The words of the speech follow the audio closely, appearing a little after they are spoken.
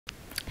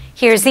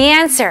Here's the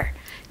answer.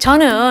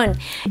 저는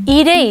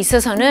일에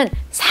있어서는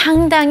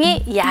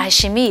상당히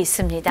야심이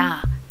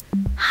있습니다.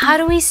 How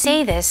do we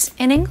say this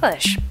in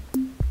English?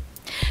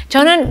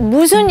 저는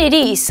무슨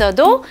일이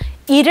있어도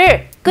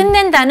일을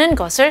끝낸다는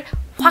것을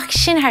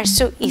확신할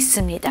수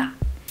있습니다.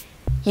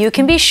 You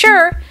can be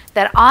sure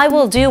that I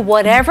will do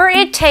whatever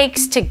it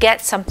takes to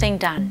get something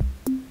done.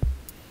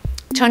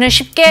 저는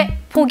쉽게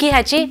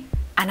포기하지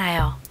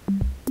않아요.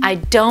 I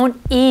don't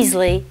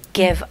easily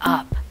give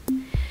up.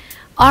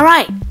 All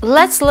right,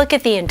 let's look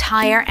at the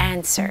entire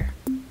answer.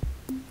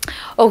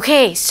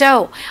 Okay,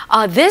 so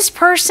this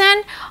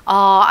person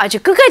아주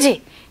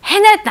끝까지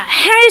해냈다,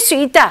 해낼 수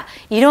있다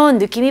이런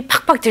느낌이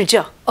팍팍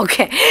들죠.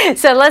 Okay,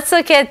 so let's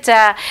look at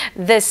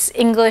this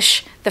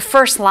English, the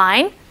first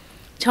line.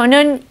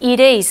 저는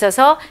일에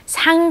있어서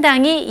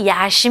상당히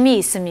야심이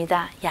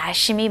있습니다.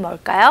 야심이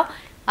뭘까요?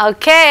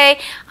 Okay,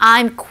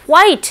 I'm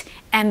quite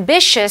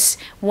ambitious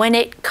when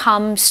it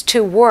comes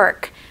to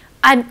work.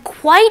 I'm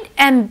quite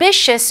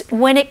ambitious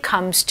when it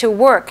comes to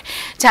work.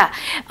 자,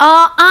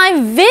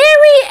 I'm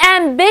very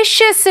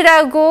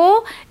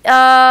ambitious라고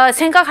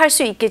생각할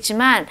수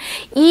있겠지만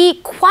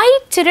이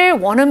quite를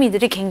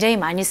원어민들이 굉장히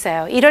많이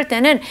써요. 이럴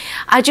때는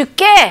아주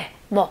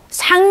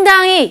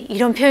상당히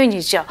이런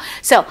표현이죠.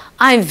 So,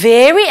 I'm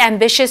very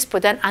ambitious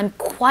보단 I'm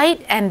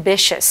quite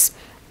ambitious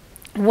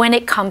when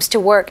it comes to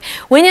work.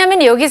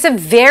 왜냐하면 여기서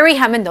very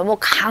하면 너무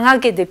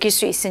강하게 느낄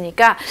수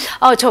있으니까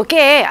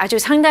저게 아주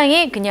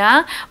상당히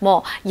그냥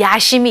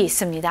야심이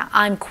있습니다.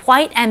 I'm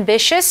quite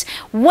ambitious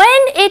when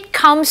it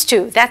comes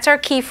to. That's our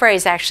key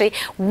phrase actually.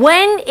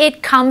 When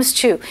it comes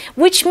to.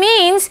 Which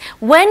means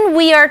when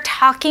we are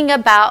talking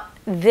about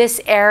this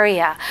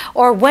area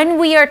or when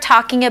we are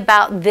talking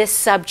about this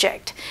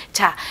subject.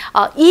 자,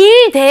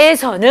 일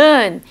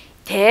대해서는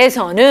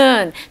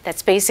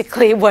that's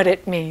basically what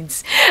it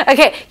means.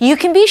 Okay, you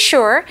can be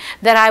sure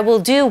that I will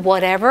do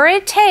whatever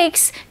it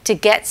takes to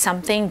get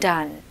something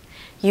done.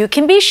 You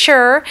can be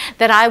sure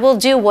that I will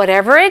do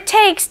whatever it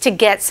takes to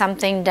get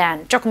something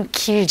done. 조금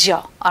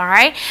길죠,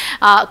 alright?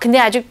 근데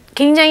아주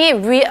굉장히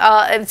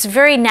it's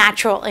very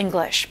natural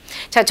English.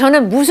 자,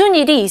 저는 무슨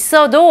일이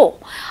있어도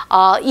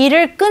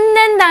일을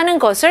끝낸다는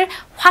것을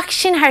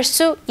확신할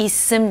수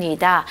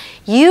있습니다.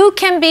 You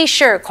can be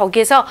sure.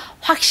 거기서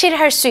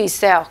확실할 수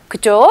있어요.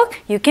 그쪽.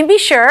 You can be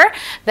sure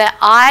that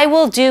I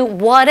will do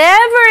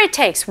whatever it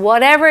takes.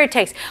 Whatever it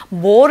takes.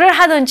 뭐를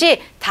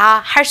하든지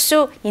다 할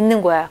수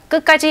있는 거예요.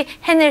 끝까지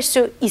해낼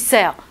수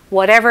있어요.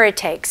 Whatever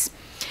it takes.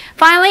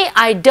 Finally,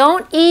 I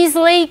don't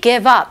easily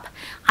give up.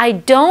 I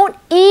don't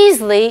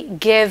easily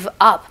give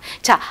up.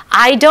 자,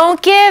 I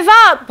don't give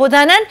up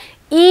보다는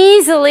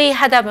easily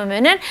하다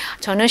보면은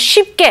저는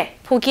쉽게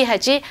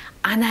포기하지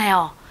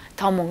않아요.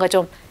 더 뭔가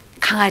좀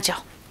강하죠.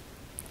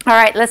 All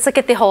right, let's look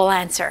at the whole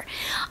answer.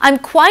 I'm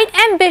quite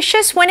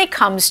ambitious when it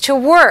comes to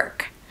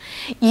work.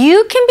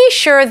 You can be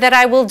sure that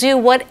I will do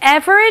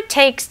whatever it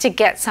takes to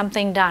get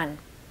something done.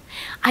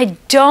 I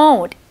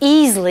don't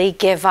easily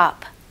give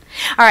up.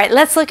 All right,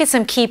 let's look at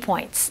some key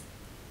points.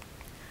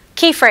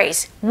 Key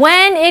phrase,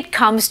 when it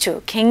comes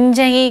to.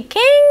 굉장히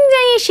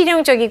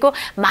실용적이고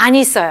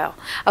많이 써요.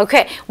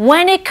 Okay,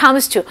 when it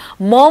comes to.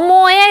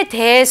 뭐뭐에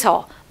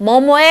대해서,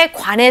 뭐뭐에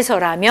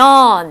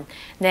관해서라면.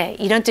 네,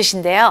 이런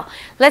뜻인데요.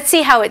 Let's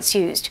see how it's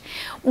used.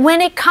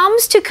 When it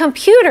comes to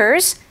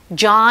computers,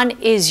 John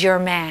is your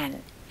man.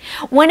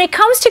 When it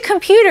comes to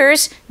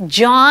computers,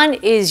 John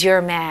is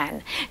your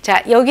man.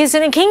 자,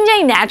 여기서는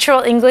굉장히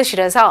natural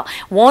English이라서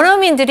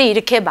원어민들이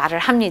이렇게 말을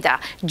합니다.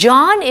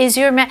 John is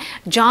your man.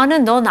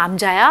 John은 너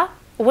남자야?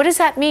 What does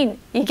that mean?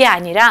 이게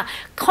아니라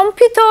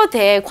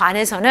컴퓨터대에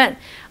관해서는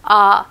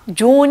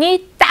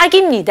존이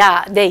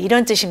딱입니다. 네,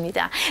 이런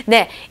뜻입니다.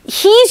 네,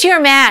 he's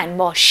your man,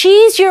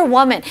 she's your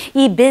woman.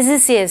 이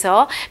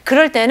비즈니스에서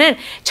그럴 때는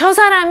저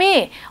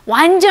사람이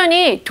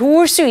완전히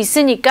도울 수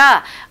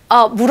있으니까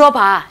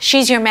물어봐.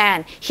 She's your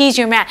man. He's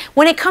your man.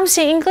 When it comes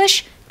to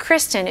English,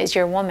 Kristen is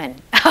your woman.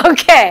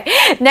 Okay.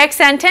 Next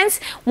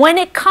sentence. When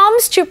it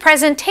comes to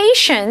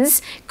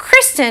presentations,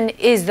 Kristen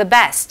is the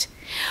best.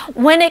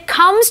 When it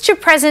comes to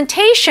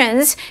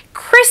presentations,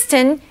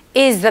 Kristen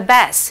is the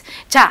best.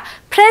 자,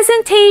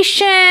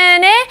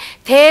 presentation에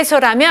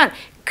대해서라면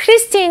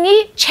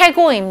크리스틴이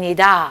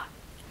최고입니다.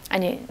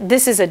 아니,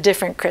 this is a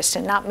different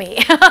Kristen, not me.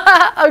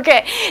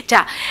 Okay.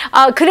 자,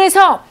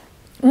 그래서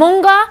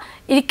뭔가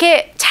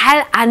이렇게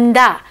잘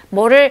안다,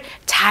 뭐를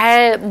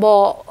잘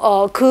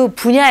그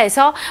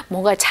분야에서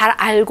뭔가 잘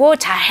알고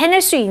잘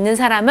해낼 수 있는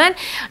사람은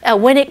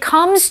when it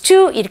comes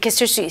to 이렇게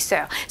쓸 수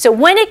있어요. So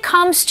when it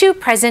comes to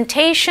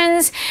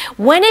presentations,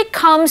 when it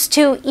comes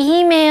to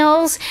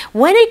emails,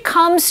 when it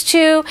comes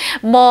to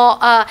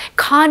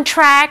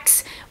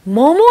contracts,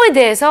 뭐뭐에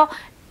대해서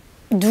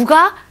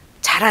누가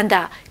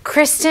잘한다.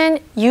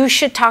 Kristen, you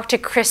should talk to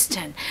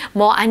Kristen.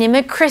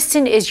 아니면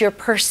Kristen is your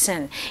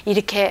person.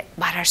 이렇게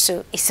말할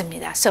수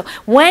있습니다. So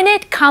when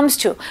it comes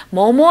to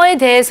뭐뭐에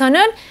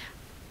대해서는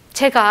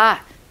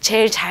제가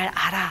제일 잘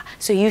알아.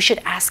 So you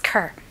should ask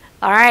her.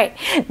 All right.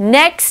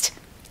 Next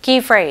key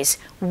phrase.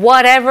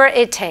 Whatever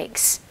it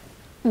takes.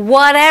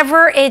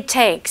 Whatever it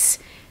takes.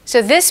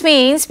 So this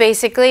means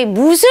basically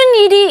무슨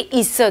일이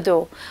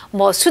있어도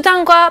뭐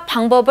수단과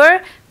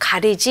방법을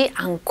가리지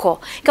않고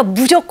그러니까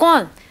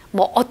무조건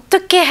뭐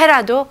어떻게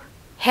해라도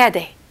해야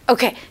돼.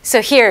 Okay, so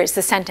here's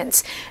the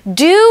sentence.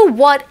 Do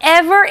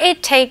whatever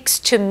it takes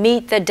to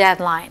meet the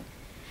deadline.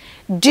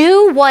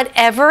 Do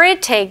whatever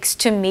it takes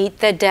to meet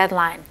the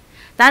deadline.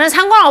 나는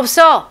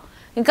상관없어.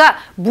 그러니까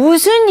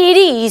무슨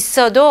일이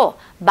있어도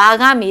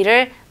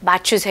마감일을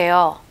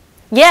맞추세요.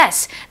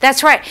 Yes,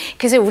 that's right.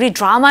 그래서 우리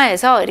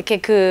드라마에서 이렇게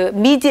그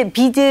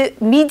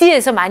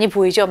미드에서 많이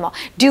보이죠. 뭐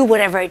do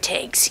whatever it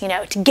takes, you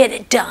know, to get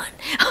it done.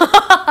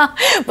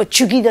 뭐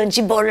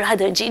죽이든지 뭘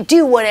하든지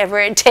do whatever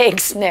it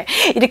takes. 네,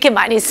 이렇게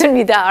많이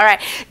씁니다.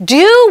 Alright,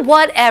 do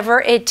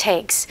whatever it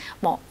takes.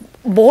 뭐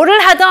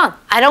뭐를 하든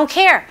I don't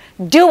care.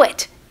 Do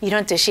it.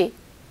 이런 뜻이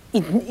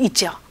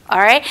있죠.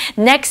 Alright,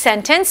 next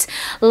sentence.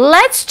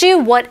 Let's do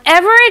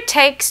whatever it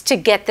takes to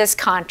get this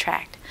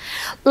contract.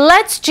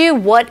 Let's do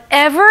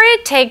whatever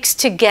it takes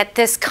to get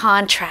this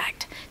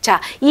contract. 자,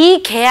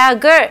 이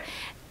계약을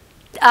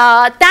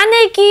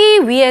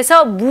따내기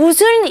위해서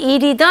무슨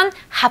일이든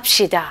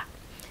합시다.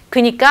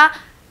 그러니까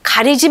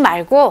가리지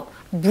말고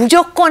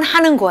무조건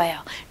하는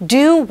거예요.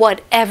 Do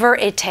whatever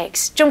it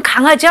takes. 좀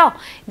강하죠?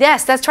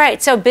 Yes, that's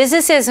right. So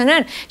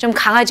business에서는 좀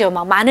강하죠.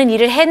 막 많은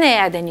일을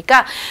해내야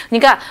되니까.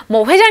 그러니까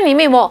뭐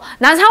회장님이 뭐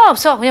난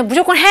상관없어. 그냥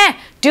무조건 해.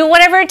 Do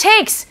whatever it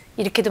takes.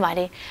 이렇게도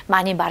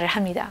많이 말을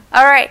합니다.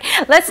 Alright,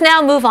 let's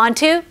now move on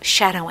to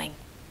shadowing.